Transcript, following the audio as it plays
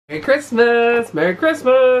Merry Christmas! Merry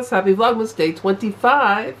Christmas! Happy Vlogmas Day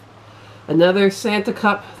 25. Another Santa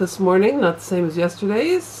cup this morning, not the same as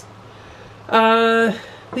yesterday's. But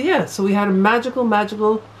yeah, so we had a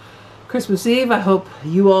magical Christmas Eve. I hope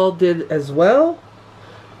you all did as well.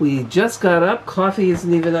 We just got up. Coffee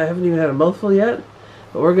isn't even, I haven't even had a mouthful yet.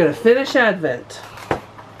 But we're going to finish Advent.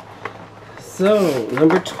 So,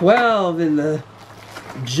 number 12 in the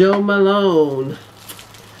Joe Malone.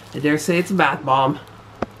 I dare say it's a bath bomb.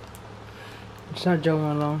 It's not Joe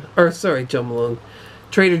Malone. Or, sorry, Joe Malone.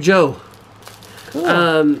 Trader Joe.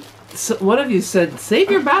 Cool. So one of you said, save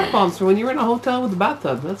your bath bombs for when you're in a hotel with a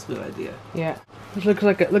bathtub. That's a good idea. Yeah. It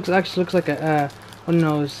actually looks like a one of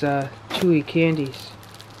those chewy candies.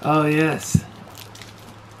 Oh, yes.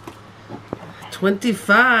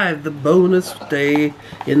 25, the bonus day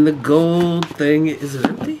in the gold thing. Is it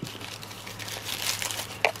empty?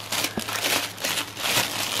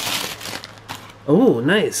 Oh,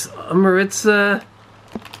 nice. Maritza,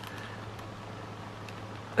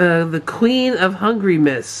 the Queen of Hungry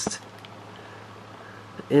Mist.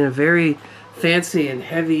 In a very fancy and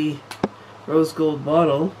heavy rose gold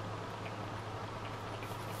bottle.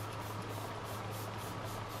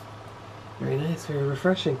 Very nice, very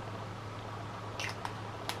refreshing.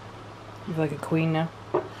 You feel like a queen now?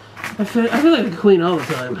 I feel like a queen all the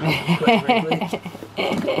time. Quite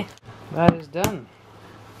frankly. That is done.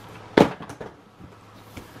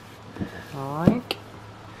 Alright.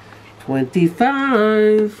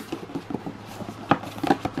 25.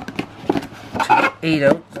 8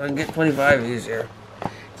 out, so I can get 25 of these here.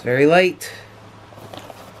 It's very light.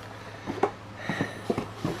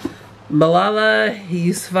 Malala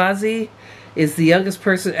Yousafzai is the youngest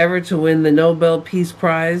person ever to win the Nobel Peace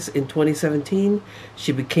Prize in 2017.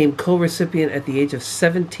 She became co-recipient at the age of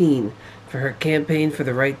 17 for her campaign for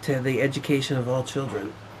the right to the education of all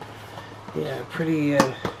children. Yeah, pretty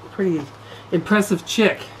impressive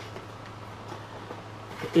chick.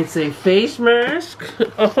 It's a face mask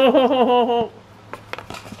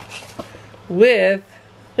with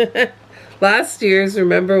last year's,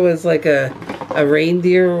 remember, was like a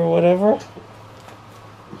reindeer or whatever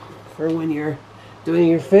for when you're doing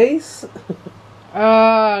your face.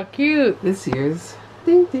 Ah, cute. This year's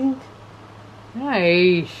ding ding.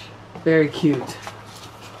 Nice. Very cute.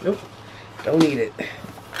 Nope, don't eat it.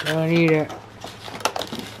 Don't eat it.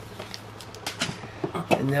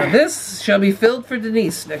 And now this shall be filled for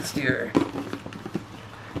Denise next year,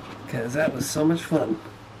 because that was so much fun.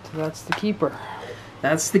 So that's the keeper.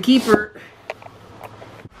 That's the keeper.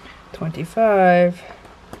 25.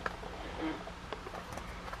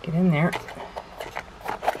 Get in there.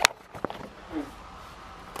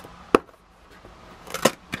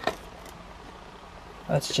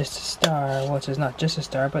 That's just a star. Well, it's not just a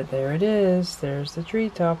star, but there it is. There's the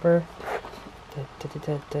tree topper. Da, da, da,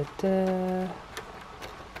 da, da, da.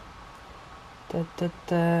 Da, da,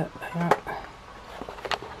 da.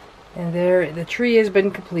 And there, the tree has been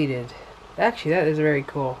completed. Actually, that is very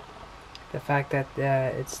cool. The fact that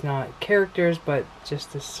it's not characters, but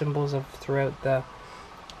just the symbols of throughout the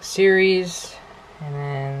series. And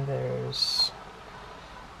then there's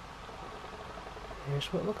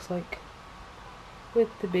what it looks like with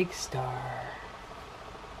the big star.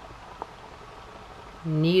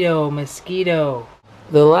 Neato mosquito.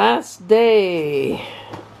 The last day.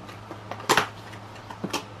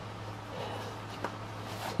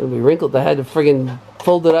 It's gonna be wrinkled. I had to friggin'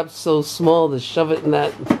 fold it up so small to shove it in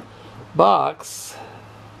that box.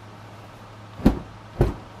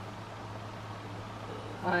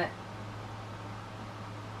 What?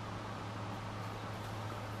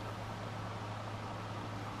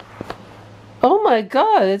 Oh my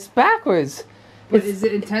god, it's backwards. But is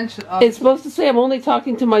it intentional? It's supposed to say I'm only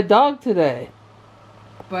talking to my dog today.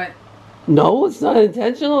 But no, it's not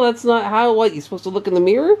intentional. That's not how, what, you're supposed to look in the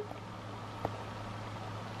mirror?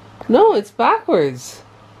 No, it's backwards.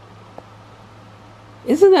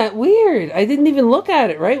 Isn't that weird? I didn't even look at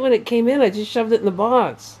it right when it came in. I just shoved it in the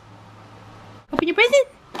box. Open your present.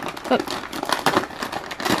 Look.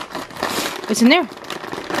 What's in there?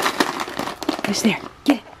 What's there?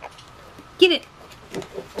 Get it. Get it.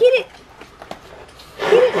 Get it.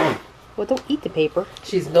 Get it. Well, don't eat the paper.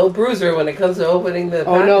 She's no bruiser when it comes to opening the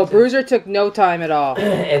packaging. Oh no, Bruiser took no time at all.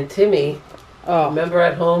 And Timmy, remember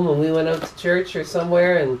at home when we went out to church or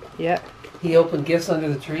somewhere and yeah, he opened gifts under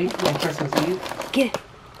the tree on Christmas Eve? Get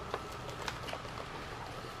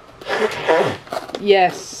it.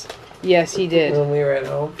 Yes. Yes, he did. When we were at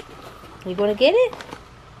home. You gonna get it?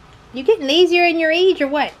 You getting lazier in your age or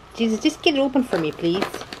what? Jesus, just get it open for me, please.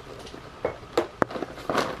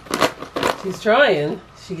 She's trying.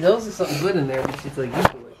 She knows there's something good in there, but she's like,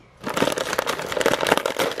 usually.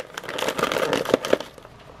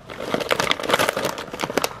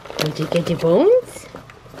 Did you get your bones?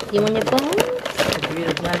 You want your bones? Give me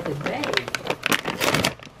the plastic bag.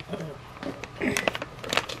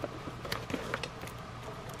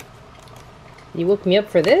 You woke me up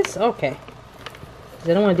for this? Okay. 'Cause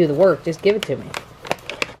I don't want to do the work. Just give it to me.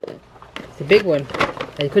 It's a big one.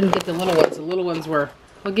 I couldn't get the little ones. The little ones were...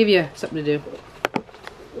 I'll give you something to do.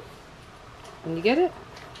 Can you get it?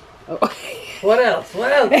 Oh. What else?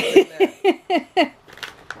 What else is in there?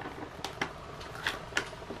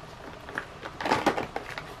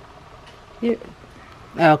 Here.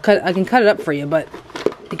 I can cut it up for you, but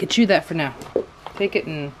you can chew that for now. Take it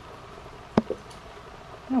and...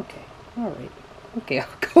 Okay. Alright. Okay, I'll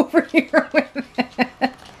go over here with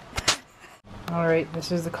it. Alright,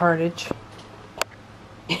 this is the cartage.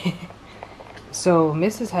 So,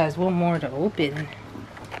 Mrs. has one more to open.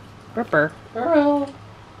 Ripper. Pearl.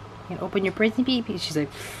 You can open your present, baby. She's like...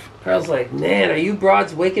 Pearl's like, man, are you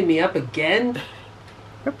broads waking me up again?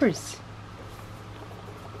 Rippers.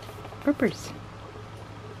 Rippers.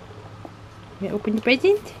 Can you open your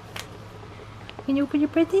present? Can you open your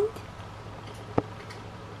present?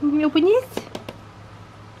 Can you open it?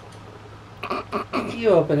 You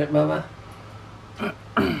open it, Mama.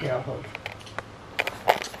 Yeah, I'll hold.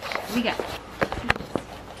 What we got?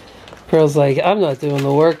 Pearl's like, I'm not doing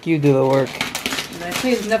the work, you do the work. I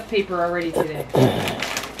cleaned enough paper already today.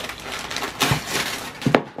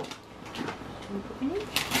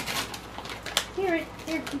 Here,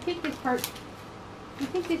 you take this part. You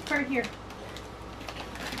take this part here.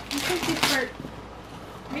 You take this part.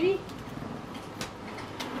 Ready?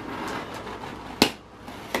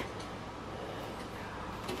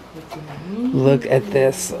 Look at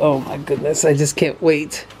this. Oh my goodness, I just can't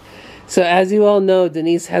wait. So as you all know,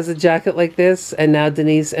 Denise has a jacket like this, and now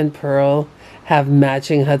Denise and Pearl have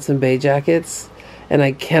matching Hudson Bay jackets, and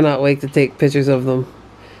I cannot wait to take pictures of them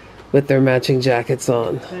with their matching jackets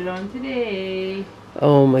on. Put it on today.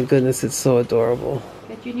 Oh my goodness, it's so adorable.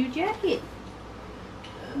 Got your new jacket.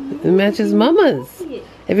 It matches Mama's.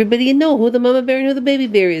 Everybody you know who the mama bear and who the baby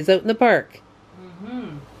bear is out in the park.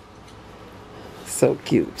 So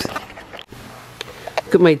cute.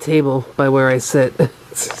 Look at my table by where I sit.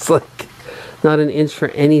 It's just like not an inch for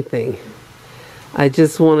anything. I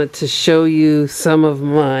just wanted to show you some of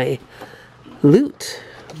my loot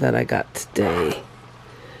that I got today.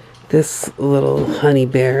 This little honey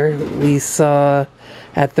bear we saw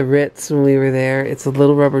at the Ritz when we were there. It's a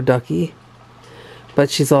little rubber ducky,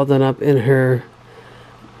 but she's all done up in her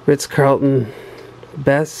Ritz-Carlton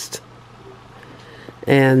best,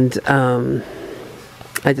 and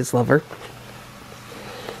I just love her.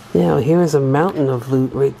 Now here's a mountain of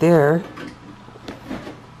loot right there.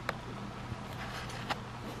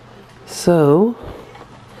 So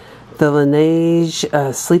the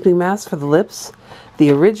Laneige sleeping mask for the lips,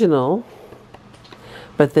 the original,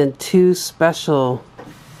 but then two special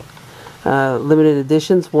limited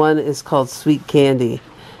editions. One is called Sweet Candy,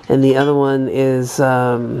 and the other one is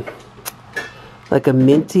like a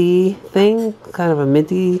minty thing, kind of a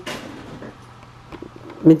minty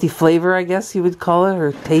flavor, I guess you would call it,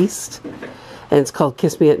 or taste. And it's called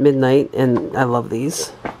Kiss Me at Midnight, and I love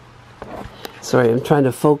these. Sorry, I'm trying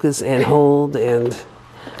to focus and hold and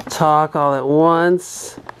talk all at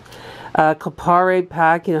once. Kopare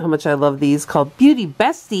pack, you know how much I love these, called Beauty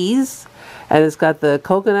Besties. And it's got the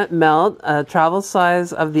coconut melt, travel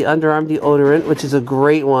size of the underarm deodorant, which is a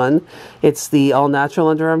great one. It's the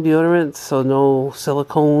all-natural underarm deodorant, so no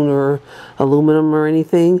silicone or aluminum or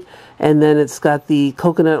anything. And then it's got the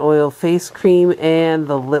coconut oil face cream and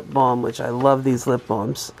the lip balm, which I love these lip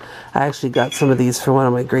balms. I actually got some of these for one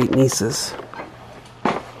of my great nieces.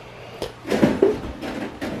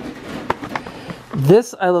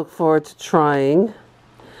 This I look forward to trying.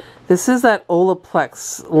 This is that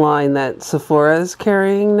Olaplex line that Sephora is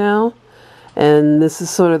carrying now. And this is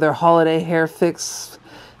sort of their holiday hair fix.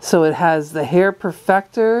 So it has the hair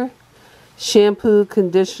perfector, shampoo,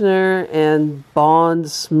 conditioner, and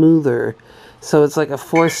bond smoother. So it's like a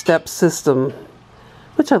 4-step system,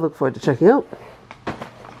 which I look forward to checking out.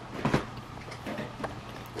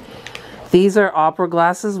 These are opera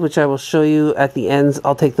glasses, which I will show you at the ends.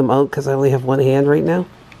 I'll take them out because I only have one hand right now.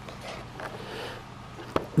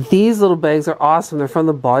 These little bags are awesome. They're from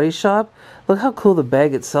the Body Shop. Look how cool the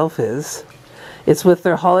bag itself is. It's with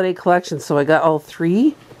their holiday collection, so I got all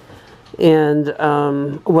 3. And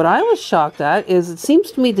what I was shocked at is it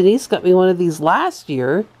seems to me Denise got me one of these last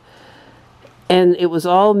year, and it was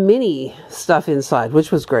all mini stuff inside, which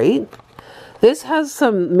was great. This has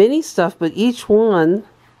some mini stuff, but each one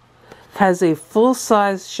has a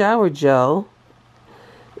full-size shower gel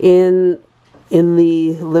in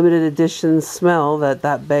the limited edition smell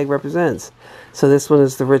that bag represents. So this one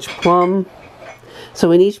is the Rich Plum.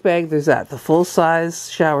 So in each bag there's that, the full-size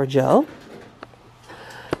shower gel,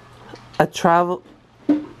 a travel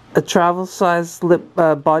size lip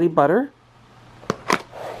body butter,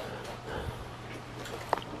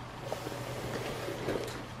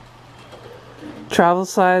 travel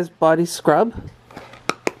size body scrub,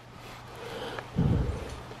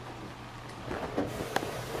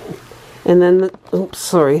 and then oops,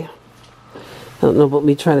 sorry, I don't know about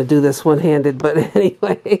me trying to do this one-handed, but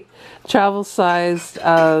anyway, travel sized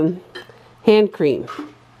hand cream.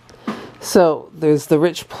 So there's the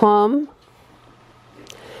Rich Plum,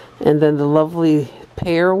 and then the lovely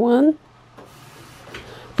pear one.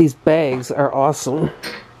 These bags are awesome.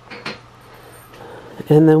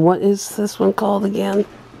 And then what is this one called again?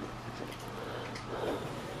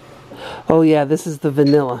 Oh yeah, this is the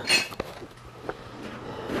vanilla.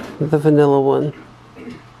 The vanilla one.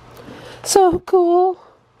 So cool.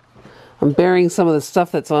 I'm burying some of the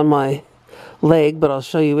stuff that's on my leg, but I'll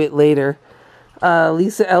show you it later.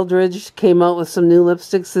 Lisa Eldridge came out with some new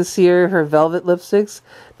lipsticks this year, her velvet lipsticks.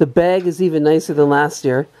 The bag is even nicer than last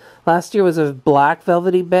year. Last year was a black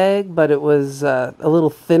velvety bag, but it was a little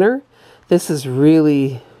thinner. This is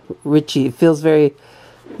really richy. It feels very,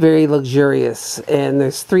 very luxurious. And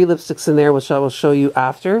there's 3 lipsticks in there, which I will show you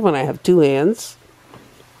after when I have 2 hands.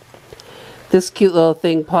 This cute little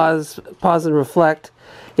thing, Pause and Reflect,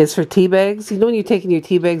 is for tea bags. You know when you're taking your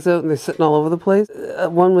tea bags out and they're sitting all over the place?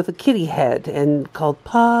 One with a kitty head and called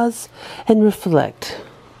Pause and Reflect.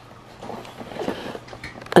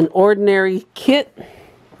 An Ordinary kit,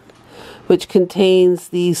 which contains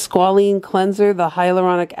the squalene cleanser, the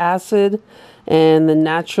hyaluronic acid, and the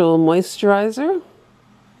natural moisturizer.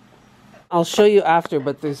 I'll show you after,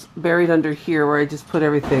 but there's buried under here where I just put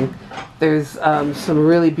everything. There's some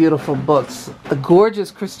really beautiful books. A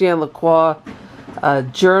gorgeous Christiane Lacroix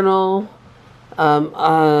journal,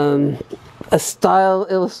 a style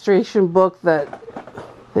illustration book that,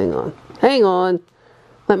 hang on,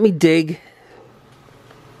 let me dig.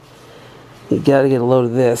 You gotta get a load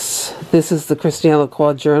of this. This is the Christiane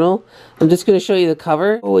Lacroix journal. I'm just gonna show you the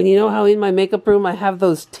cover. Oh, and you know how in my makeup room I have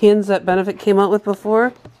those tins that Benefit came out with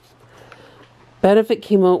before? Benefit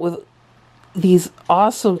came out with these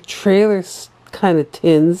awesome trailer kind of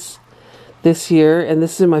tins this year, and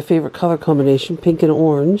this is my favorite color combination, pink and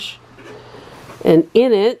orange. And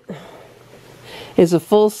in it is a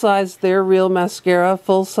full-size They're Real mascara,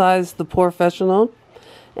 full-size The Professional,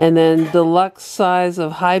 and then deluxe size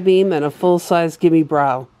of High Beam and a full-size Gimme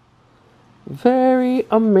Brow. Very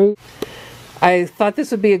amazing. I thought this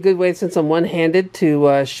would be a good way, since I'm one-handed,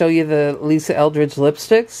 to show you the Lisa Eldridge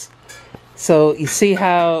lipsticks. So you see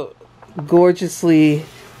how gorgeously,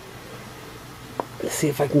 let's see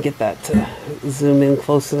if I can get that to zoom in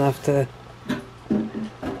close enough to,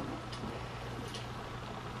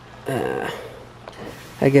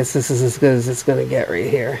 I guess this is as good as it's going to get right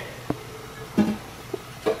here.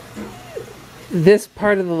 This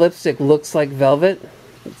part of the lipstick looks like velvet.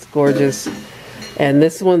 It's gorgeous. And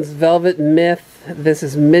this one's Velvet Myth. This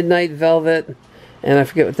is Midnight Velvet. And I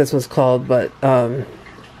forget what this one's called, but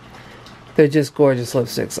they're just gorgeous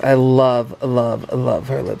lipsticks. I love, love, love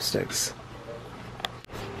her lipsticks.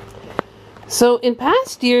 So in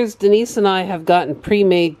past years, Denise and I have gotten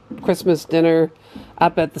pre-made Christmas dinner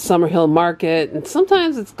up at the Summerhill Market. And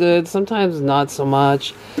sometimes it's good, sometimes not so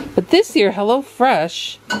much. But this year,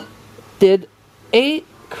 HelloFresh did a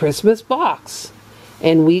Christmas box.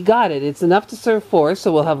 And we got it. It's enough to serve 4,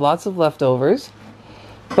 so we'll have lots of leftovers.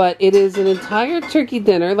 But it is an entire turkey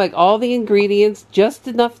dinner, like all the ingredients, just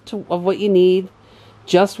enough of what you need.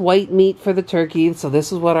 Just white meat for the turkey. So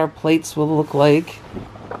this is what our plates will look like.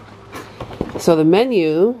 So the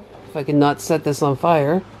menu, if I can not set this on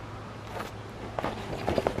fire.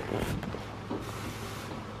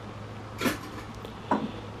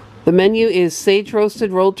 The menu is sage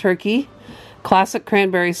roasted rolled turkey, classic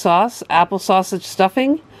cranberry sauce, apple sausage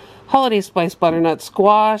stuffing, holiday spice butternut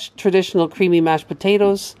squash, traditional creamy mashed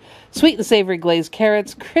potatoes, sweet and savory glazed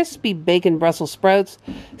carrots, crispy bacon Brussels sprouts,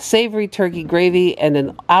 savory turkey gravy, and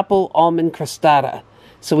an apple almond crostata.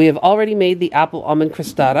 So we have already made the apple almond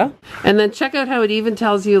crostata. And then check out how it even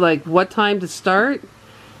tells you like what time to start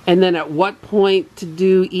and then at what point to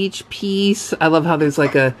do each piece. I love how there's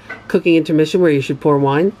like a cooking intermission where you should pour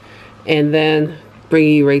wine, and then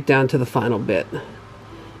bringing you right down to the final bit.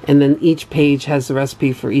 And then each page has the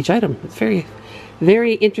recipe for each item. It's very,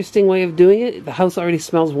 very interesting way of doing it. The house already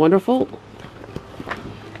smells wonderful.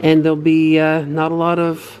 And there'll be not a lot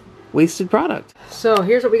of wasted product. So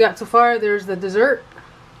here's what we got so far. There's the dessert.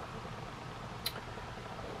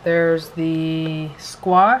 There's the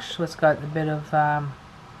squash. So it's got a bit of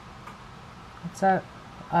What's that?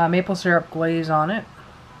 Maple syrup glaze on it.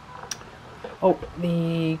 Oh,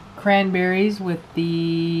 the cranberries with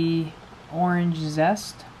the orange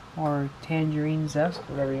zest or tangerine zest,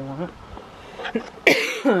 whatever you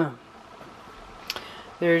want.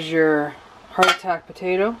 There's your heart attack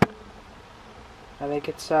potato. I think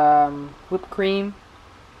it's whipped cream,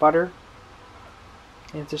 butter,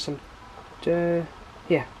 and there's some,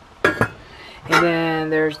 yeah. And then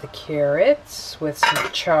there's the carrots with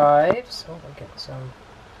some chives. Oh, I get some.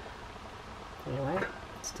 Anyway,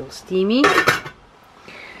 it's still steamy.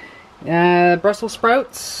 Brussels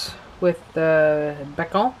sprouts with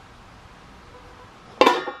bacon.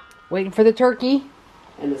 Waiting for the turkey.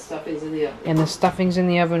 And the stuffing's in the oven. And the stuffing's in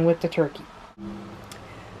the oven with the turkey.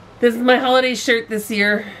 This is my holiday shirt this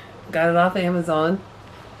year. Got it off Amazon.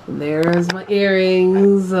 And there's my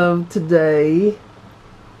earrings of today.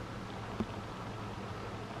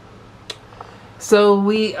 So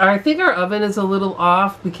I think our oven is a little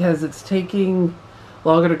off because it's taking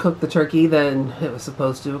longer to cook the turkey than it was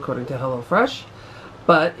supposed to, according to HelloFresh.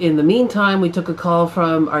 But in the meantime, we took a call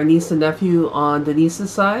from our niece and nephew on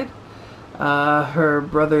Denise's side. Her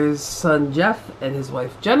brother's son Jeff and his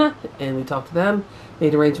wife Jenna, and we talked to them,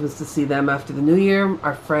 made arrangements to see them after the New Year.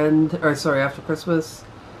 After Christmas.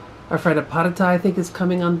 Our friend Aparata, I think, is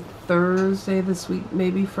coming on Thursday this week,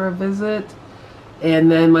 maybe, for a visit.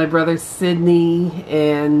 And then my brother Sydney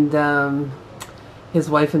and his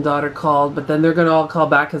wife and daughter called, but then they're going to all call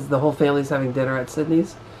back because the whole family's having dinner at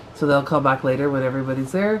Sydney's. So they'll call back later when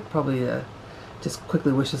everybody's there. Probably just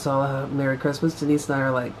quickly wish us all a Merry Christmas. Denise and I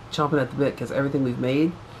are like chomping at the bit because everything we've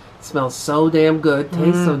made smells so damn good,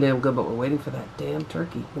 tastes so damn good, but we're waiting for that damn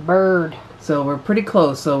turkey. The bird. So we're pretty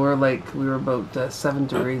close. So we were about 7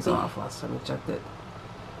 degrees off last time we checked it.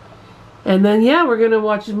 And then, yeah, we're going to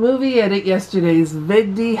watch a movie, edit yesterday's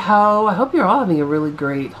video. I hope you're all having a really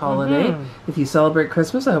great holiday. If you celebrate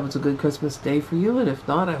Christmas, I hope it's a good Christmas day for you. And if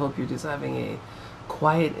not, I hope you're just having a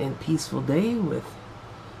quiet and peaceful day with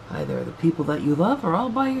either the people that you love or all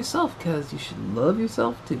by yourself, because you should love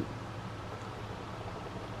yourself too.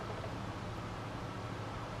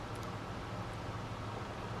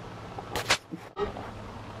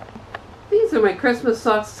 These are my Christmas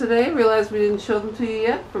socks today. Realized we didn't show them to you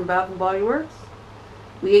yet, from Bath & Body Works.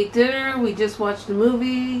 We ate dinner. We just watched a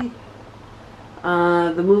movie.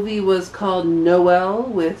 The movie was called Noel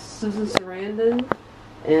with Susan Sarandon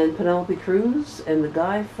and Penelope Cruz and the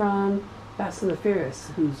guy from Fast and the Furious,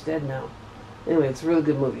 who's dead now. Anyway, it's a really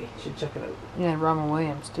good movie. You should check it out. Yeah, Robin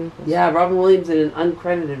Williams too. Yeah, Robin Williams in an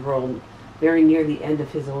uncredited role very near the end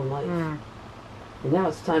of his own life. And now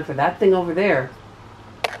it's time for that thing over there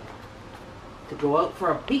to go out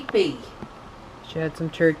for a pee-pee. She had some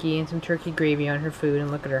turkey and some turkey gravy on her food, and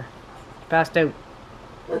look at her. Passed out.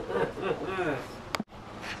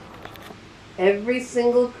 Every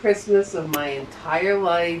single Christmas of my entire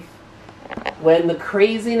life, when the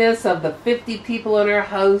craziness of the 50 people in our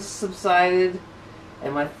house subsided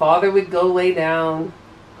and my father would go lay down,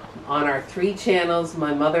 on our 3 channels,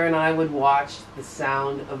 my mother and I would watch The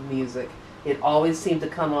Sound of Music. It always seemed to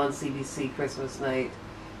come on CBC Christmas night.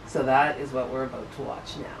 So that is what we're about to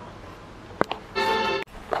watch now.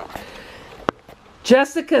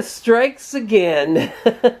 Jessica strikes again.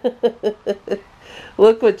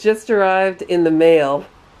 Look what just arrived in the mail.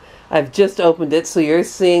 I've just opened it, so you're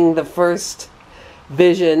seeing the first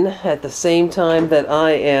vision at the same time that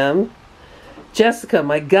I am. Jessica,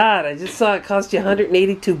 my God, I just saw it cost you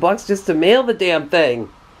 $182 just to mail the damn thing.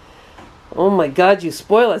 Oh my God, you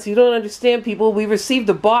spoil us. You don't understand, people. We received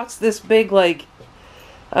a box this big, like,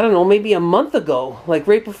 I don't know, maybe a month ago, like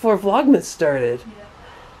right before Vlogmas started.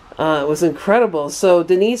 It was incredible. So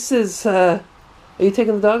Denise is, are you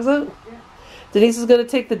taking the dogs out? Yeah. Denise is going to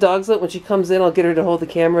take the dogs out. When she comes in, I'll get her to hold the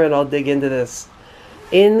camera and I'll dig into this.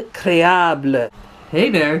 Incroyable. Hey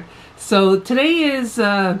there. So today is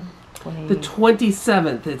the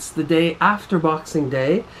 27th. It's the day after Boxing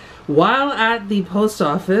Day. While at the post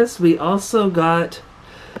office, we also got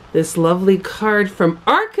this lovely card from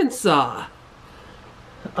Arkansas.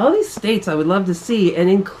 All these states I would love to see, and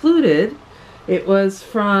included, it was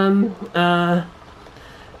from, I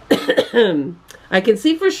can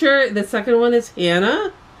see for sure the second one is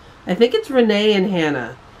Hannah. I think it's Renee and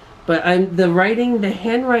Hannah. But the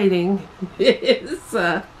handwriting is,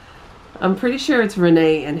 I'm pretty sure it's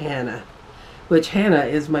Renee and Hannah, which Hannah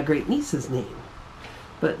is my great niece's name.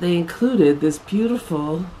 But they included this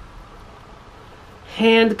beautiful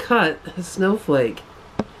hand-cut snowflake.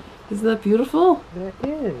 Isn't that beautiful? That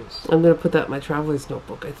is. I'm going to put that in my traveler's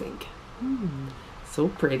notebook, I think. So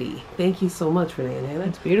pretty. Thank you so much, Renee and Hannah.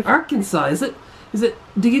 It's beautiful. Arkansas, is it? Is it?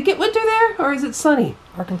 Do you get winter there, or is it sunny?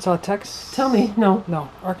 Arkansas, Texas. Tell me. No. No,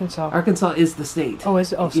 Arkansas. Arkansas is the state. Oh,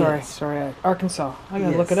 is it? Oh, sorry, Yes. sorry. Arkansas. I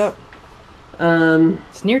gotta Yes. look it up. Um,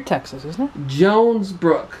 It's near Texas, isn't it?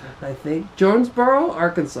 Jonesbrook, I think. Jonesboro,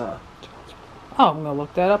 Arkansas. Oh, I'm gonna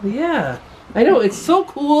look that up. Yeah, I know, it's so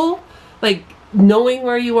cool, like knowing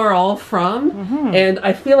where you are all from. And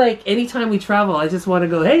I feel like anytime we travel, I just want to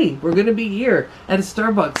go, hey, we're gonna be here at a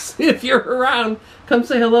Starbucks. If you're around, come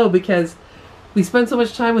say hello, because we spend so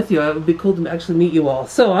much time with you. It would be cool to actually meet you all.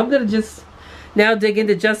 So I'm gonna just now dig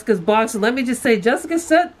into Jessica's box, and let me just say, Jessica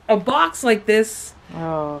sent a box like this,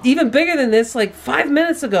 even bigger than this, like 5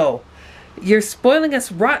 minutes ago. You're spoiling us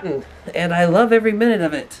rotten, and I love every minute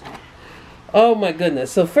of it. Oh my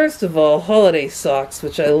goodness. So first of all, holiday socks,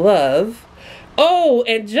 which I love. Oh,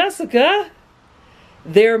 and Jessica,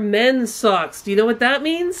 they're men's socks. Do you know what that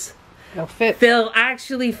means? They'll fit. They'll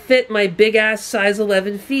actually fit my big ass size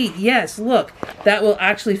 11 feet. Yes, look, that will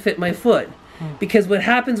actually fit my foot. Because what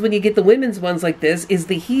happens when you get the women's ones like this is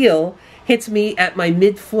the heel hits me at my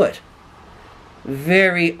mid-foot.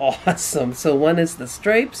 Very awesome. So one is the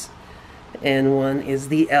stripes and one is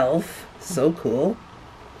the elf. So cool.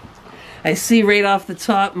 I see right off the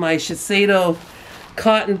top my Shiseido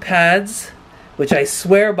cotton pads, which I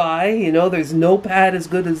swear by. You know, there's no pad as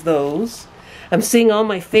good as those. I'm seeing all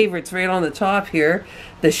my favorites right on the top here.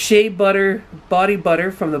 The Shea Butter Body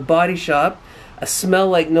Butter from the Body Shop. A smell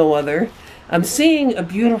like no other. I'm seeing a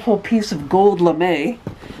beautiful piece of gold lame,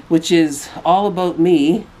 which is all about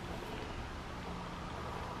me.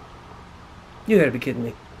 You gotta be kidding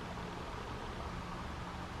me.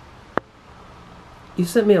 You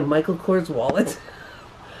sent me a Michael Kors wallet?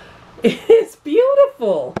 It's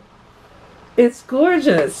beautiful. It's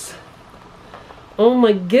gorgeous. Oh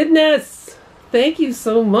my goodness. Thank you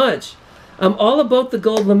so much. I'm all about the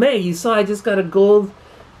gold lame. You saw I just got a gold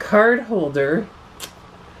card holder.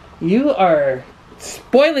 You are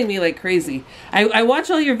spoiling me like crazy. I watch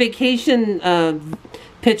all your vacation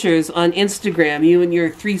pictures on Instagram, you and your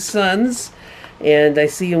 3 sons. And I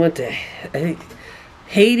see you went to, I think,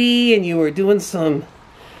 Haiti, and you were doing some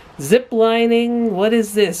zip lining. What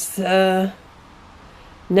is this?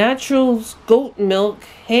 Natural goat milk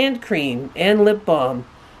hand cream and lip balm.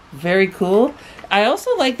 Very cool. I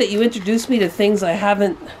also like that you introduced me to things I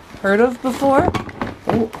haven't heard of before.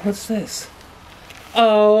 Oh, what's this?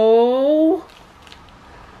 Oh,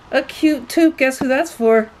 a cute toque. Guess who that's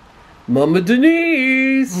for? Mama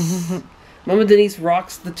Denise. Mama Denise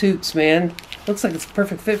rocks the toques, man. Looks like it's a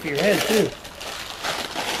perfect fit for your head, too.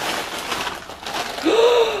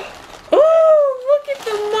 Oh, look at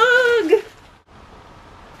the mug.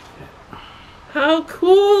 How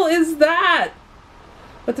cool is that?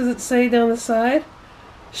 What does it say down the side?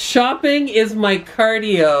 Shopping is my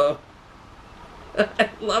cardio. I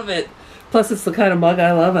love it. Plus, it's the kind of mug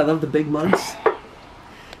I love. I love the big mugs.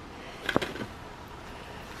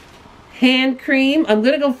 Hand cream. I'm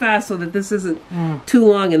going to go fast so that this isn't too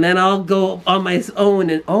long, and then I'll go on my own.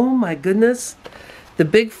 And oh my goodness, the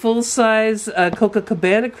big full-size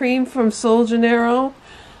Copacabana cream from Sol Janeiro.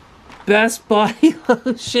 Best body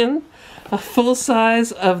lotion. A full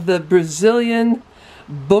size of the Brazilian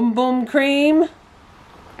Boom Boom cream.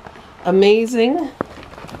 Amazing.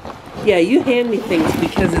 Yeah, you hand me things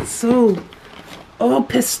because it's so... Oh,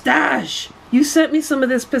 pistache. You sent me some of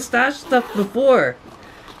this pistache stuff before.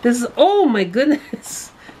 This is... Oh, my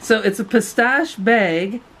goodness. So it's a pistache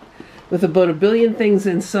bag with about 1 billion things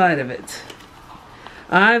inside of it.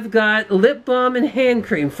 I've got lip balm and hand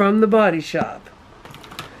cream from the Body Shop.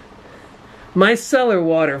 Micellar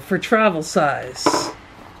water for travel size.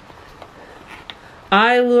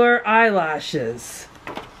 Eyelure eyelashes.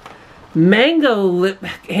 Mango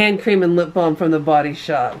hand cream and lip balm from the Body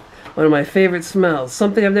Shop. One of my favorite smells.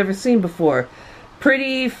 Something I've never seen before.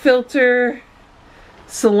 Pretty filter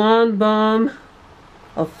salon balm.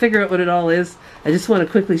 I'll figure out what it all is. I just want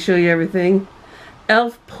to quickly show you everything.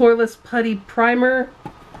 Elf Poreless Putty Primer.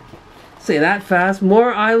 Say that fast.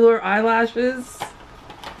 More Eyelure eyelashes.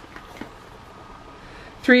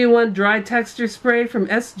 3-in-1 Dry Texture Spray from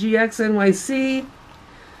SGX NYC.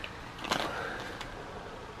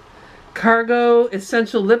 Cargo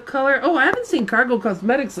Essential Lip Color. Oh, I haven't seen Cargo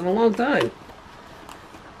Cosmetics in a long time.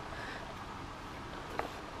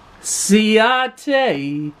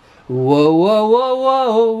 Siate. Whoa, whoa, whoa,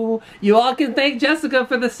 whoa. You all can thank Jessica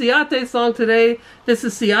for the Siate song today. This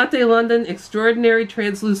is Siate London Extraordinary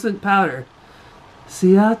Translucent Powder.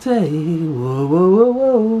 Siate. Whoa, whoa, whoa,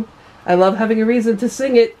 whoa. I love having a reason to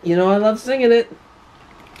sing it. You know I love singing it.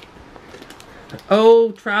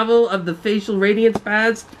 Oh, Travel of the Facial Radiance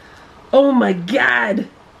Pads. Oh my god.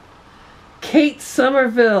 Kate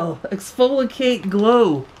Somerville Exfoliate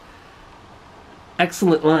Glow.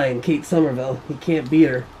 Excellent line, Kate Somerville. You can't beat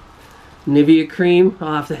her. Nivea cream.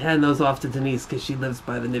 I'll have to hand those off to Denise because she lives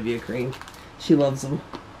by the Nivea cream. She loves them.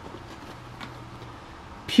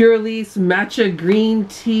 Purely's Matcha Green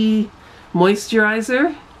Tea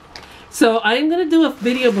Moisturizer. So I'm going to do a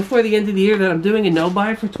video before the end of the year that I'm doing a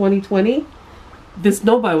no-buy for 2020. This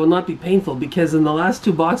no-buy will not be painful because in the last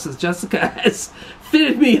 2 boxes, Jessica has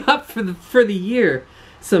fitted me up for the year.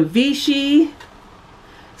 Some Vichy,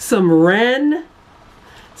 some Ren,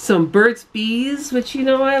 some Burt's Bees, which you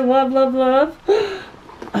know I love, love, love.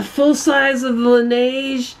 A full size of the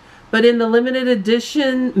Laneige, but in the limited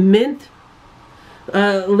edition mint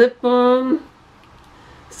lip balm.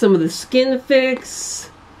 Some of the Skin Fix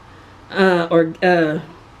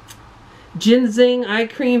ginseng eye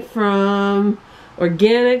cream from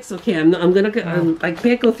Organics. Okay, I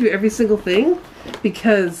can't go through every single thing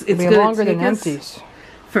because it's going to longer take than us empties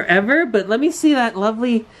forever. But let me see that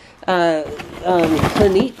lovely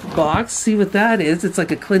Clinique box. See what that is. It's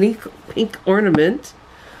like a Clinique pink ornament.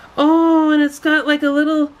 Oh, and it's got like a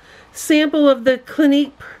little sample of the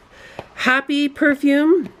Clinique Happy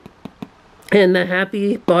perfume and the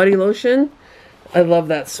Happy body lotion. I love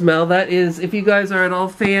that smell. That is, if you guys are at all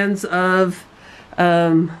fans of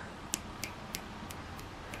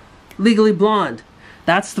Legally Blonde,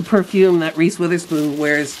 that's the perfume that Reese Witherspoon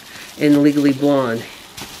wears in Legally Blonde.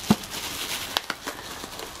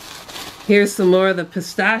 Here's some more of the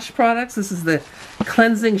Pistache products. This is the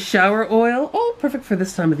Cleansing Shower Oil. Oh, perfect for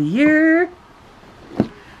this time of the year.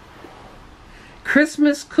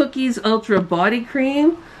 Christmas Cookies Ultra Body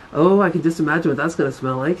Cream. Oh, I can just imagine what that's going to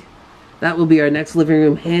smell like. That will be our next living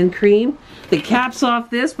room hand cream. The cap's off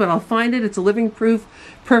this, but I'll find it. It's a living proof,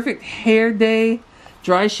 perfect hair day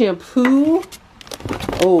dry shampoo.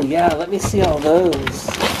 Oh yeah, let me see all those.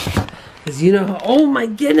 Because you know, oh my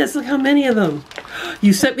goodness, look how many of them.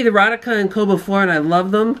 You sent me the Radica and Co before and I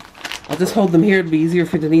love them. I'll just hold them here, it'd be easier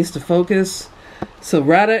for Denise to focus. So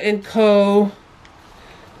Rada and Co,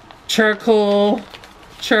 charcoal,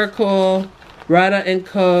 Rada and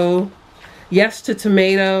Co, Yes to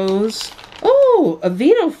Tomatoes. Oh,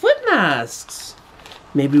 Aveeno foot masks.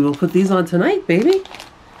 Maybe we'll put these on tonight, baby.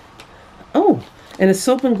 Oh, and a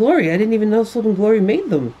Soap and Glory. I didn't even know Soap and Glory made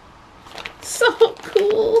them. So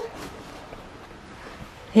cool.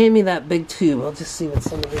 Hand me that big tube. I'll just see what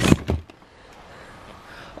some of this.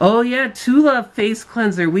 Oh yeah, Tula face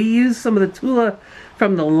cleanser. We used some of the Tula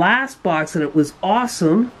from the last box and it was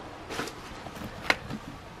awesome.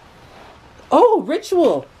 Oh,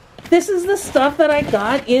 Ritual. This is the stuff that I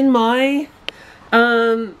got in my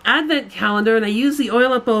advent calendar and I used the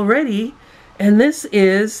oil up already. And this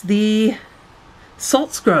is the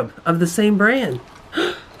salt scrub of the same brand.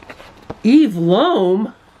 Eve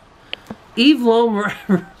Lome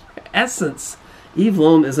Essence. Eve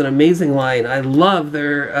Lome is an amazing line. I love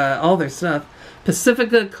their all their stuff.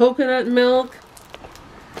 Pacifica coconut milk.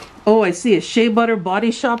 Oh, I see a shea butter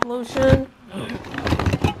body shop lotion.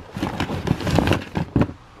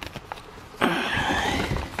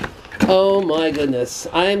 Oh my goodness.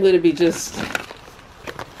 I am going to be just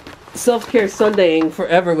self-care Sundaying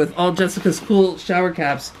forever with all Jessica's cool shower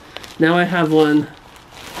caps. Now I have one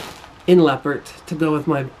in leopard to go with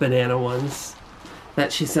my banana ones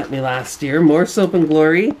that she sent me last year. More Soap and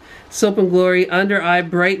Glory. Soap and Glory under eye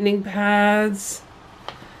brightening pads.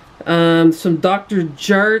 Some Dr.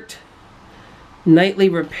 Jart nightly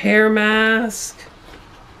repair mask.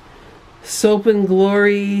 Soap and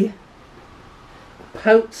Glory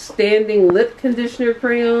Pout Standing Lip Conditioner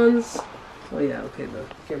crayons. Oh yeah, okay, the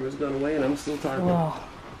camera's gone away and I'm still talking. Whoa.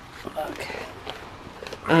 Okay.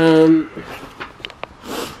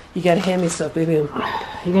 You gotta hand me stuff, baby. You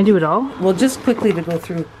gonna do it all? Well, just quickly to go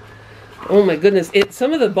through. Oh my goodness,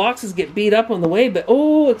 some of the boxes get beat up on the way, but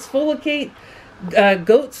oh, it's full of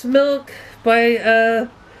Goat's Milk by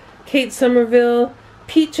Kate Somerville.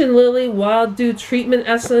 Peach and Lily Wild Dew Treatment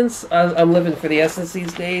Essence. I'm living for the essence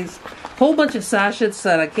these days. Whole bunch of sachets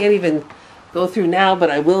that I can't even go through now,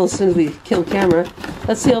 but I will as soon as we kill camera.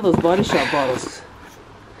 Let's see all those Body Shop bottles.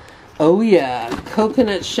 Oh yeah,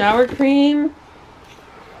 coconut shower cream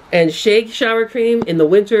and shake shower cream. In the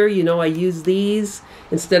winter, you know I use these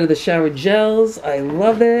instead of the shower gels. I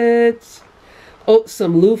love it. Oh,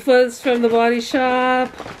 some loofahs from the Body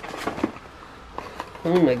Shop.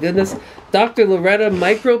 Oh my goodness. Dr. Loretta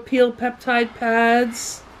Micro Peel Peptide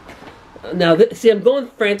Pads. Now, see, I'm going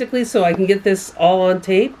frantically so I can get this all on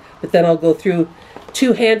tape, but then I'll go through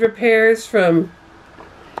 2 hand repairs from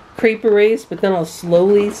Crepe Erase, but then I'll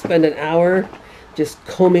slowly spend an hour just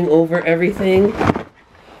combing over everything.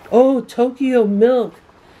 Oh, Tokyo Milk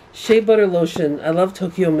Shea butter lotion. I love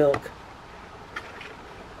Tokyo Milk.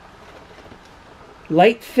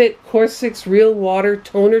 Light Fit Corsex Real Water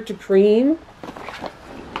Toner to Cream.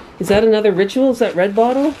 Is that another Rituals, that red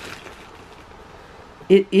bottle?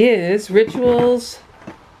 It is Rituals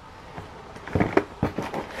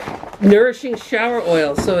Nourishing Shower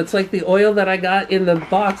Oil. So it's like the oil that I got in the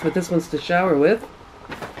box, but this one's to shower with.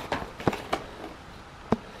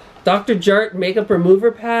 Dr. Jart Makeup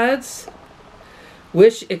Remover Pads.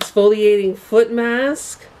 Wish Exfoliating Foot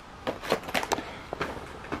Mask.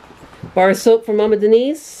 Bar soap for Mama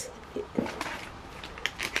Denise.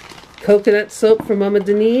 Coconut soap for Mama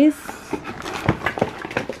Denise.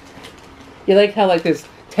 You like how like there's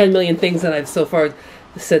 10 million things that I've so far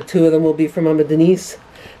said 2 of them will be for Mama Denise.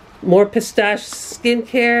 More Pistache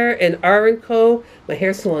Skincare and R&Co. My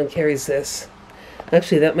hair salon carries this.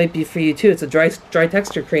 Actually, that might be for you too. It's a dry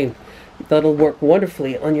texture cream. That'll work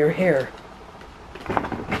wonderfully on your hair.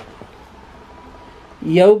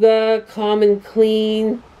 Yoga Calm and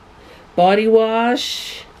Clean Body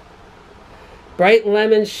Wash, Bright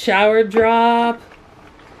Lemon Shower Drop,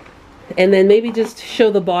 and then maybe just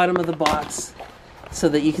show the bottom of the box so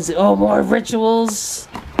that you can see, oh, more Rituals.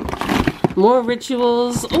 More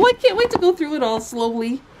Rituals. Oh, I can't wait to go through it all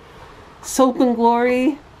slowly. Soap and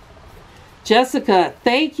Glory. Jessica,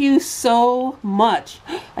 thank you so much.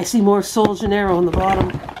 I see more Sol Janeiro on the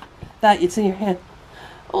bottom. That, it's in your hand.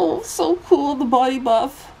 Oh, so cool, the Body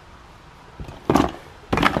Buff.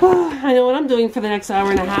 I know what I'm doing for the next hour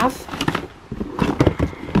and a half.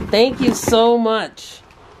 Thank you so much.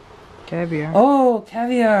 Caviar. Oh,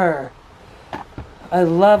 caviar. I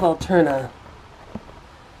love Alterna.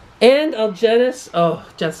 And Algenis. Oh,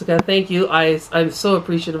 Jessica, thank you. I'm so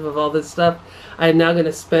appreciative of all this stuff. I'm now going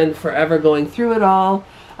to spend forever going through it all.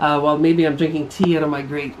 While maybe I'm drinking tea out of my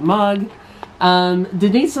great mug.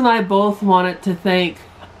 Denise and I both wanted to thank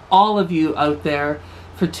all of you out there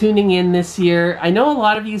for tuning in this year. I know a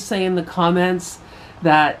lot of you say in the comments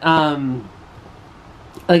that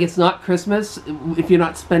like it's not Christmas if you're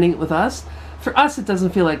not spending it with us. For us, it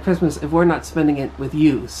doesn't feel like Christmas if we're not spending it with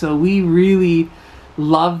you. So we really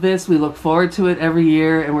love this. We look forward to it every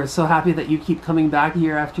year, and we're so happy that you keep coming back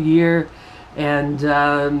year after year. And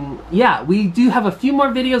yeah, we do have a few more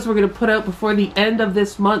videos we're going to put out before the end of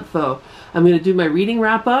this month, though. I'm going to do my reading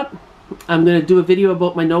wrap up. I'm going to do a video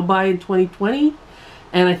about my no-buy in 2020.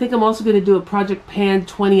 And I think I'm also going to do a Project Pan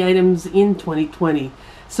 20 items in 2020.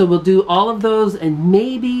 So we'll do all of those, and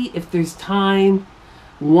maybe, if there's time,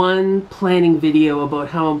 one planning video about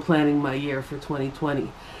how I'm planning my year for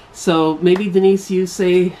 2020. So maybe, Denise, you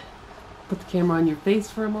say, put the camera on your face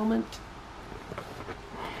for a moment.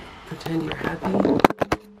 Pretend you're happy.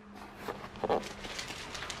 Let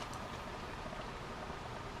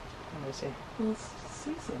me see. Well,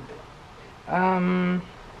 say something.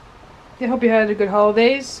 I hope you had a good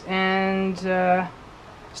holidays and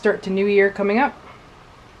start to new year coming up.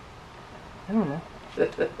 I don't know.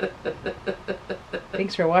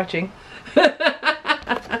 Thanks for watching.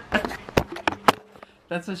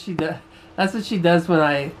 That's what she does. That's what she does when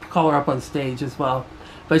I call her up on stage as well.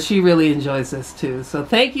 But she really enjoys this too. So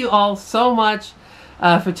thank you all so much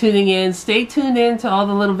for tuning in. Stay tuned in to all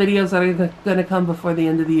the little videos that are going to come before the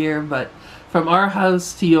end of the year. But from our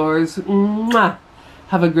house to yours, mwah,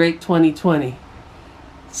 have a great 2020.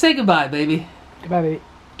 Say goodbye, baby. Goodbye,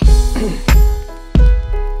 baby.